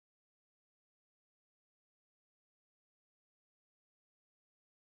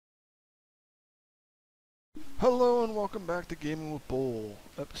Hello and welcome back to Gaming with Bull,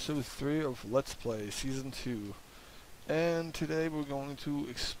 episode 3 of Let's Play, season 2. And today we're going to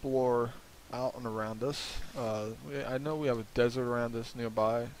explore out and around us. I know we have a desert around us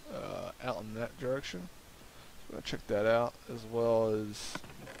nearby, out in that direction. So we're going to check that out, as well as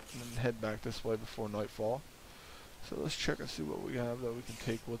head back this way before nightfall. So let's check and see what we have that we can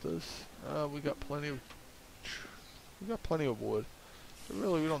take with us. We got plenty of wood. So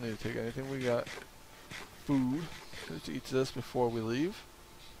really we don't need to take anything. We got food. Let's eat this before we leave.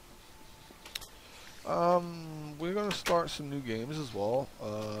 We're gonna start some new games as well.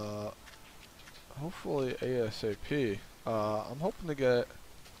 Hopefully ASAP. I'm hoping to get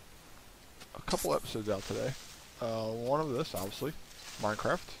a couple episodes out today. One of this, obviously,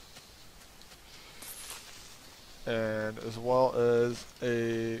 Minecraft, and as well as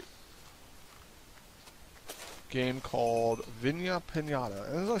a game called Viña Pinata.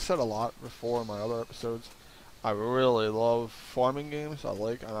 And as I said a lot before in my other episodes, I really love farming games. I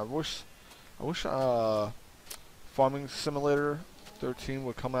wish Farming Simulator 13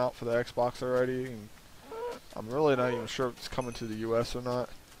 would come out for the Xbox already. And I'm really not even sure if it's coming to the US or not.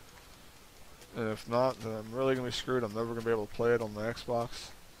 And if not, then I'm really gonna be screwed. I'm never gonna be able to play it on the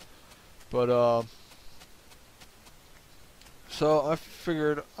Xbox. But so I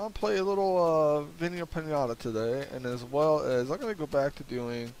figured I'll play a little Viña Pinata today, and as well as I'm going to go back to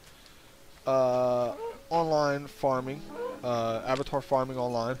doing online farming, avatar farming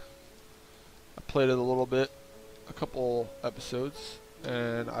online. I played it a little bit, a couple episodes,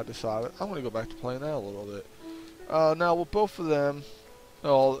 and I decided I'm going to go back to playing that a little bit. Now with both of them,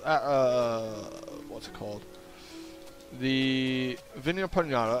 what's it called? The Viña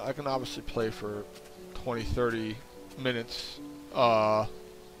Pinata, I can obviously play for 20-30 minutes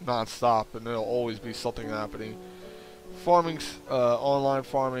non-stop, and there'll always be something happening. Online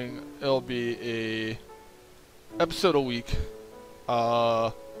farming, it'll be a episode a week,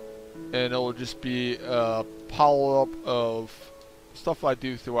 and it'll just be a pile up of stuff I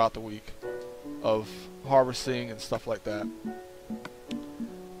do throughout the week, of harvesting and stuff like that.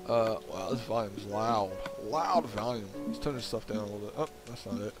 Wow, this volume is loud volume. Let's turn this stuff down a little bit. Oh, that's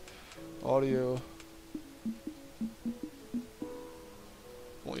not it. Audio.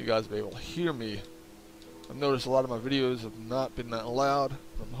 I want you guys to be able to hear me. I've noticed a lot of my videos have not been that loud.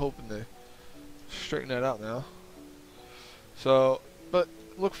 I'm hoping to straighten that out now. So, but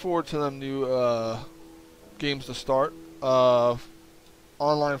look forward to them new games to start.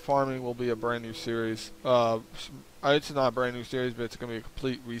 Online farming will be a brand new series. It's not a brand new series, but it's going to be a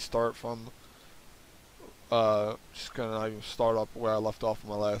complete restart from just going to even start up where I left off in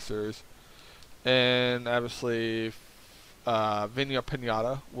my last series. And obviously Viña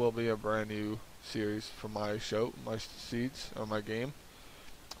Pinata will be a brand new series for my show, my seeds, or my game.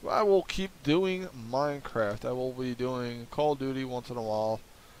 I will keep doing Minecraft. I will be doing Call of Duty once in a while.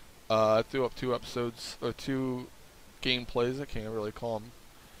 I threw up 2 episodes, or 2 gameplays. I can't really call them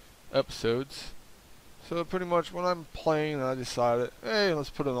episodes. So pretty much when I'm playing, I decided, hey,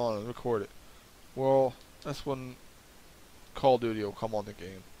 let's put it on and record it. Well, that's when Call of Duty will come on the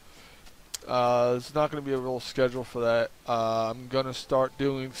game. There's not going to be a real schedule for that. I'm going to start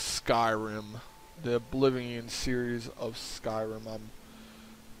doing Skyrim, the Oblivion series of Skyrim. I'm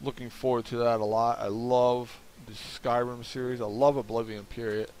looking forward to that a lot. I love the Skyrim series. I love Oblivion,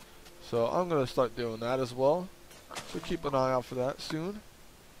 period. So I'm going to start doing that as well. So keep an eye out for that soon.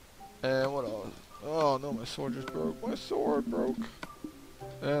 And what else? Oh no, my sword just broke. My sword broke.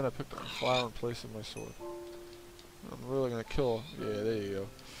 And I picked up a flower in place of my sword. I'm really going to kill. Yeah, there you go.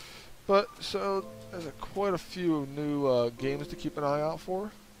 But, so, there's quite a few new games to keep an eye out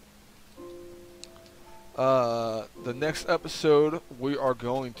for. The next episode, we are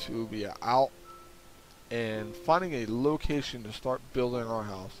going to be out and finding a location to start building our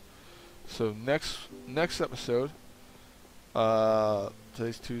house. So, next episode,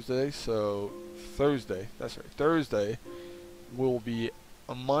 today's Tuesday, so Thursday, that's right, Thursday, we'll be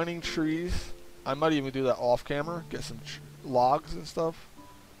mining trees. I might even do that off camera, get some logs and stuff.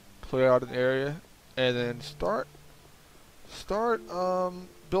 Clear out an area, and then start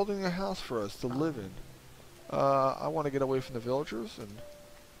building a house for us to live in. I want to get away from the villagers and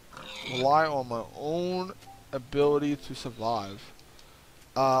rely on my own ability to survive.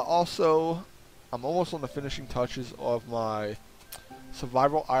 Also, I'm almost on the finishing touches of my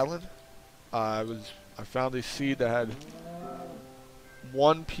survival island. I found a seed that had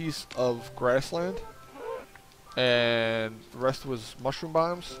 1 piece of grassland, and the rest was mushroom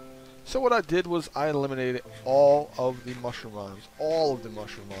biomes. So what I did was I eliminated all of the mushroom biomes,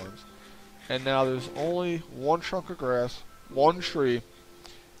 and now there's only 1 chunk of grass, 1 tree,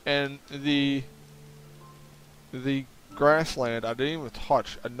 and the the grassland, I didn't even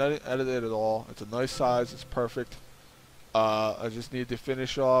touch. I didn't edit it at all. It's a nice size. It's perfect. I just need to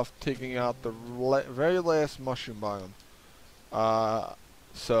finish off taking out the very last mushroom biome.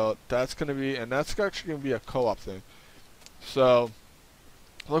 So that's going to be, and that's actually going to be a co-op thing. So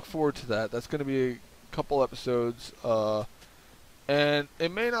look forward to that. That's going to be a couple episodes. And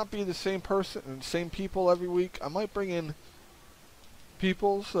it may not be the same person and same people every week. I might bring in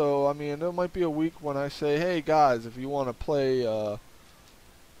people. So, I mean, there might be a week when I say, hey guys, if you want to play,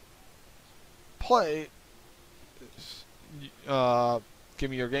 give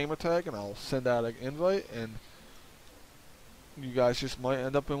me your gamer tag and I'll send out an invite, and you guys just might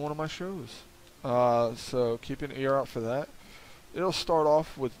end up in one of my shows. So keep an ear out for that. It'll start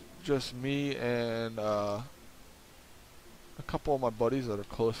off with just me and a couple of my buddies that are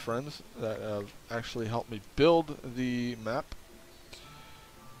close friends that have actually helped me build the map.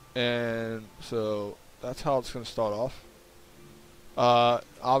 And so that's how it's going to start off.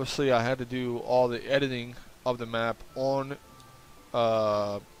 Obviously I had to do all the editing of the map on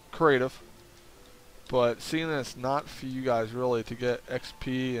creative, but seeing that it's not for you guys really to get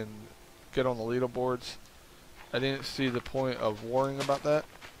XP and get on the leaderboards, I didn't see the point of worrying about that.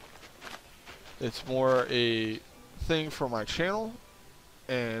 It's more a thing for my channel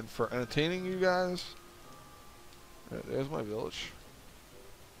and for entertaining you guys. There's my village.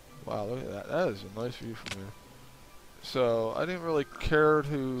 Wow, look at that. That is a nice view from here. So I didn't really care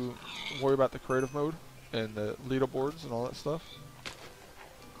to worry about the creative mode and the leaderboards and all that stuff.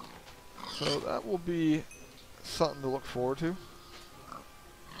 So that will be something to look forward to.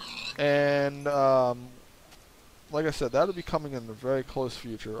 And like I said, that'll be coming in the very close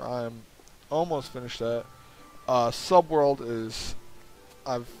future. I'm almost finished that. Subworld is,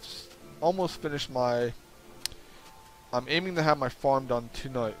 I've almost finished my, I'm aiming to have my farm done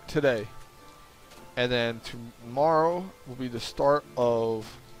today. And then tomorrow will be the start of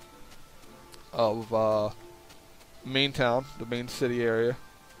main town, the main city area.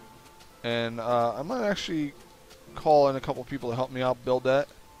 And I might actually call in a couple people to help me out build that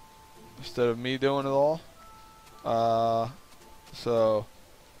instead of me doing it all. So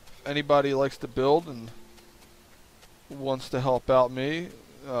if anybody likes to build and wants to help out me,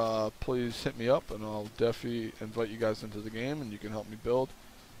 please hit me up and I'll definitely invite you guys into the game and you can help me build.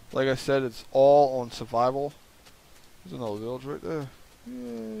 Like I said, it's all on survival. There's another village right there.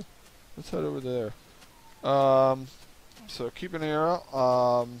 Yay. Let's head over there. So keep an ear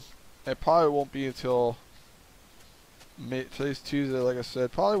out. It probably won't be until today's Tuesday, like I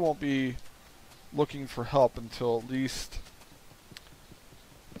said. Probably won't be looking for help until at least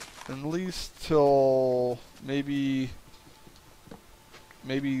till maybe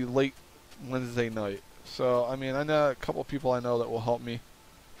late Wednesday night. So I mean, I know a couple of people I know that will help me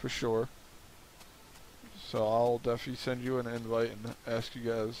for sure. So I'll definitely send you an invite and ask you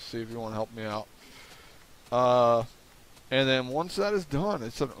guys to see if you want to help me out. And then once that is done,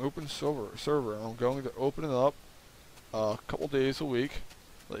 it's an open server. I'm going to open it up a couple days a week.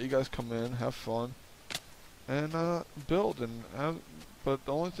 Let you guys come in, have fun, and build. But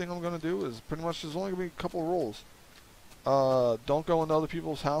the only thing I'm going to do is pretty much there's only going to be a couple rules. Don't go into other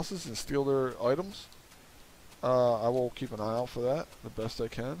people's houses and steal their items. I will keep an eye out for that the best I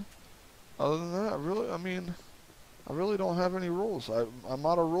can. Other than that, I really don't have any rules. I'm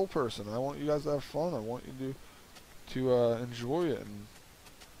not a rule person. I want you guys to have fun. I want you to enjoy it and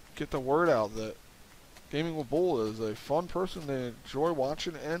get the word out that Gaming with Bull is a fun person to enjoy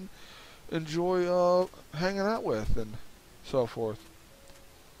watching and enjoy hanging out with and so forth.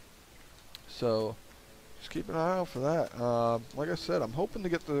 So just keep an eye out for that. Like I said, I'm hoping to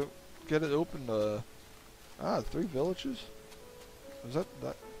get it open to 3 villages. Is that?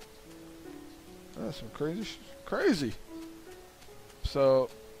 That's some crazy. So,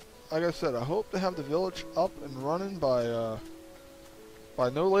 like I said, I hope to have the village up and running by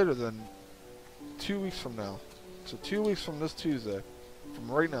no later than 2 weeks from now. So 2 weeks from this Tuesday, from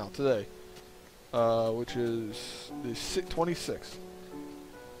right now, today, which is the 26th.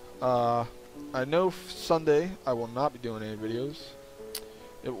 I know Sunday I will not be doing any videos.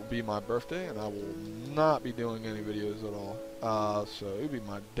 It will be my birthday, and I will not be doing any videos at all. So it will be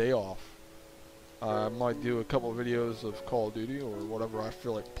my day off. I might do a couple of videos of Call of Duty or whatever I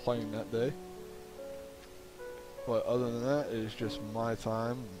feel like playing that day. But other than that, it is just my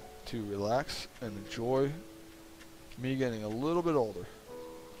time to relax and enjoy me getting a little bit older.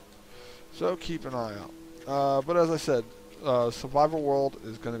 So keep an eye out. But as I said, Survival World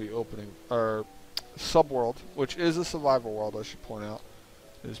is going to be opening, or Subworld, which is a survival world, I should point out.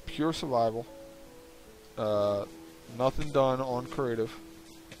 It is pure survival. Nothing done on creative.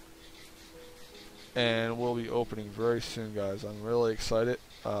 and we'll be opening very soon, guys. I'm really excited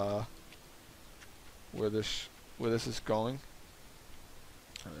where this is going.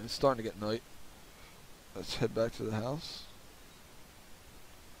 It's starting to get night. Let's head back to the house,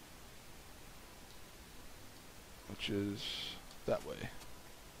 which is that way,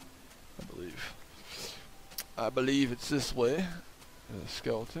 I believe. I believe it's this way. A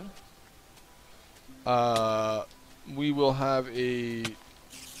skeleton. We will have a...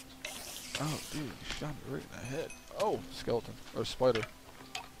 Oh, dude, you shot me right in the head. Oh, skeleton. Or spider.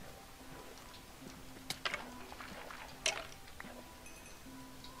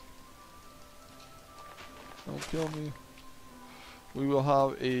 Don't kill me. We will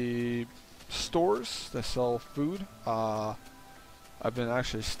have a stores that sell food. I've been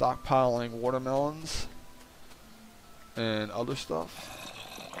actually stockpiling watermelons and other stuff.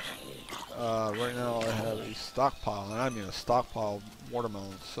 Right now I have a stockpile, and I mean a stockpile of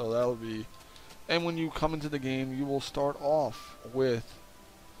watermelons. So that'll be... And when you come into the game, you will start off with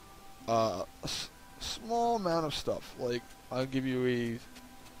a small amount of stuff. Like, I'll give you a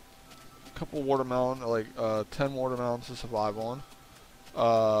couple watermelon, like 10 watermelons to survive on.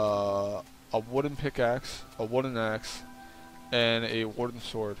 A wooden pickaxe, a wooden axe, and a wooden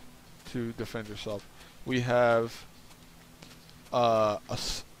sword to defend yourself. We have a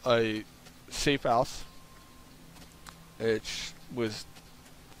safe house, which was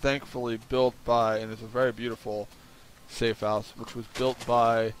thankfully built by, and it's a very beautiful safe house, which was built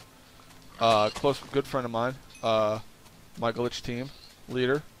by a good friend of mine, my glitch team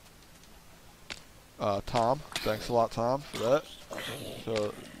leader, Tom. Thanks a lot, Tom, for that.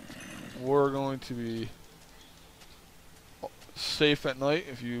 So we're going to be safe at night.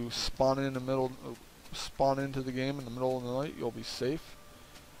 If you spawn into the game in the middle of the night, you'll be safe.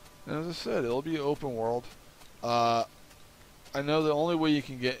 And as I said, it'll be open world. I know the only way you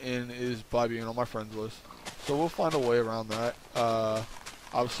can get in is by being on my friends list, so we'll find a way around that.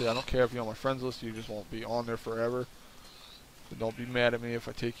 Obviously, I don't care if you're on my friends list; you just won't be on there forever. So don't be mad at me if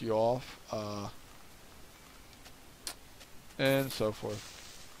I take you off, and so forth.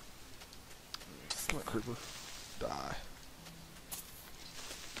 Come on, creeper, die.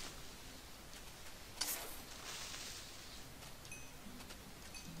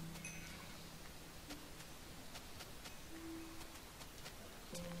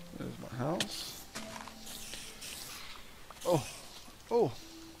 There's my house. Oh,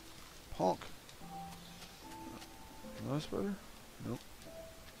 honk. No spider? Nope.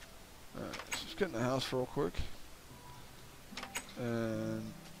 Alright, let's just get in the house real quick.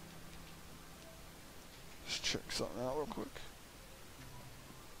 And just check something out real quick.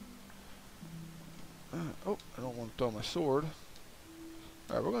 Oh, I don't want to throw my sword.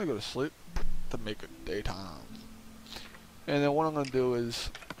 Alright, we're going to go to sleep to make it daytime. And then what I'm going to do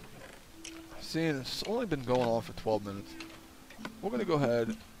is, seeing it's only been going on for 12 minutes, we're going to go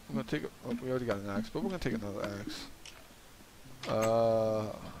ahead, I'm going to take, we already got an axe, but we're going to take another axe.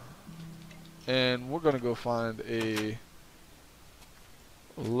 And we're going to go find a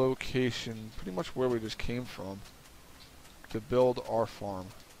location, pretty much where we just came from, to build our farm,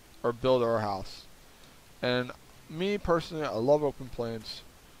 or build our house. And me personally, I love open plains,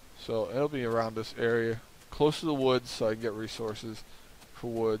 so it'll be around this area, close to the woods, so I can get resources for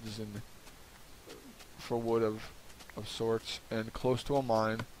woods and for wood of sorts, and close to a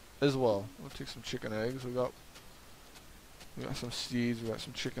mine as well. We'll take some chicken eggs. We got some seeds. We got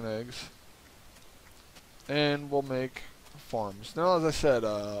some chicken eggs, and we'll make farms. Now, as I said,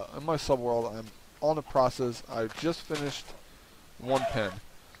 in my subworld, I'm on the process. I just finished one pen.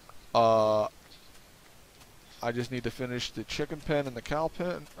 I just need to finish the chicken pen and the cow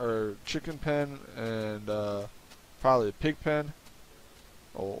pen, or chicken pen and probably a pig pen,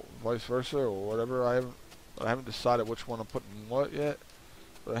 or vice versa, or whatever. I haven't decided which one I'm putting in what yet,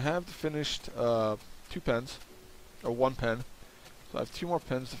 but I have finished 2 pens, or 1 pen. So I have 2 more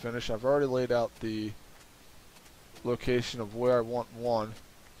pens to finish. I've already laid out the location of where I want one.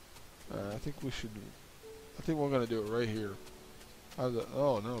 I think we're gonna do it right here.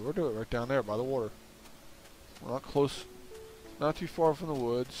 Oh no, we're doing it right down there by the water. We're not close, not too far from the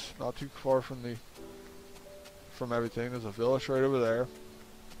woods, not too far from everything. There's a village right over there.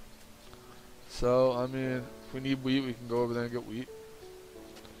 So, I mean, if we need wheat, we can go over there and get wheat.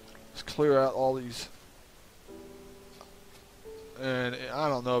 Just clear out all these. And I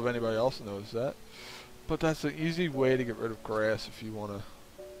don't know if anybody else knows that, but that's an easy way to get rid of grass if you want to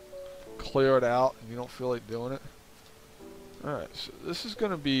clear it out and you don't feel like doing it. Alright, so this is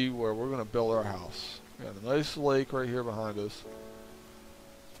going to be where we're going to build our house. We got a nice lake right here behind us.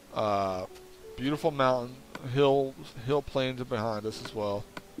 Beautiful mountain, hill plains are behind us as well.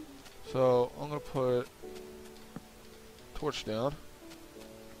 So I'm gonna put torch down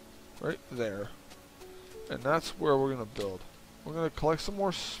right there, and that's where we're gonna build. We're gonna collect some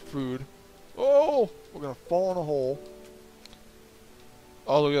more food. Oh, we're gonna fall in a hole.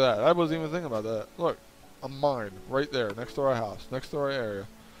 Oh, look at that! I wasn't even thinking about that. Look, a mine right there, next to our house, next to our area.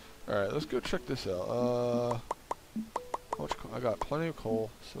 All right, let's go check this out. How much I got plenty of coal,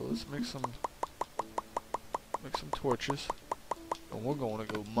 so let's make some torches, and we're going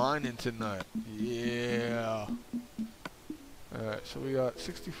to go mining tonight. Yeah. Alright, so we got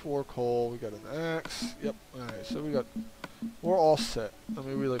 64 coal, we got an axe, yep, alright, so we're all set. Let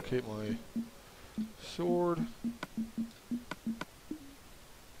me relocate my sword,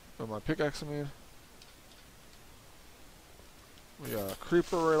 or my pickaxe, I mean. We got a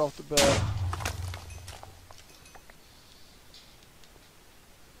creeper right off the bat.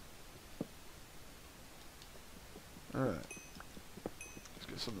 Alright, let's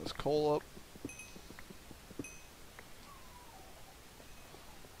get some of this coal up.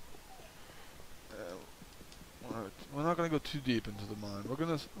 We're not gonna go too deep into the mine. We're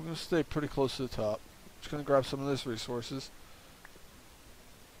gonna stay pretty close to the top. Just gonna grab some of this resources.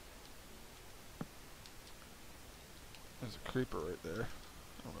 There's a creeper right there.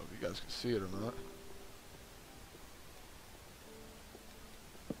 I don't know if you guys can see it or not.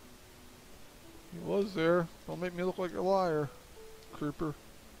 He was there. Don't make me look like a liar, creeper.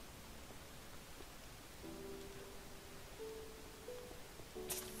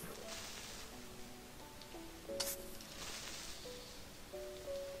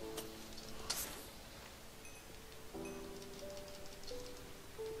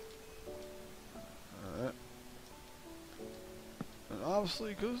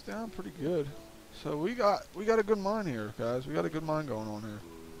 Obviously it goes down pretty good. So we got a good mine here, guys. We got a good mine going on here.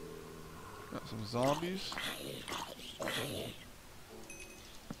 Got some zombies. Some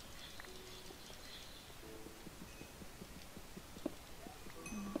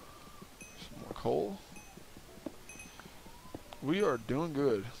more coal. We are doing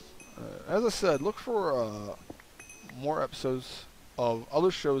good. As I said, look for more episodes of other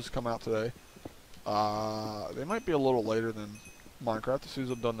shows come out today. They might be a little later than Minecraft. As soon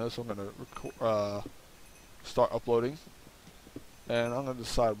as I'm done this, I'm gonna start uploading, and I'm gonna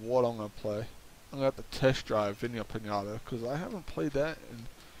decide what I'm gonna play. I'm gonna have to test drive Vineyard Pinata because I haven't played that, and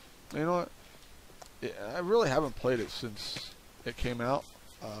you know what? I really haven't played it since it came out.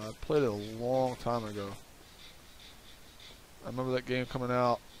 I played it a long time ago. I remember that game coming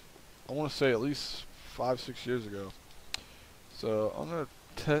out, I want to say at least 5-6 years ago. So I'm gonna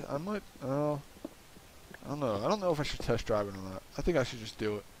test. I don't know. I don't know if I should test drive it or not. I think I should just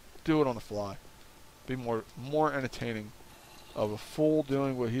do it. Do it on the fly. Be more entertaining of a fool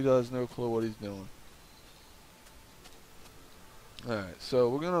doing what he does, no clue what he's doing. Alright, so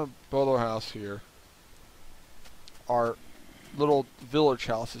we're going to build our house here. Our little village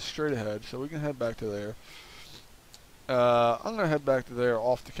house is straight ahead, so we can head back to there. I'm going to head back to there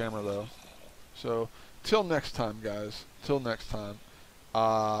off the camera, though. So, till next time, guys. Till next time.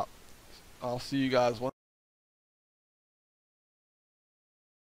 I'll see you guys when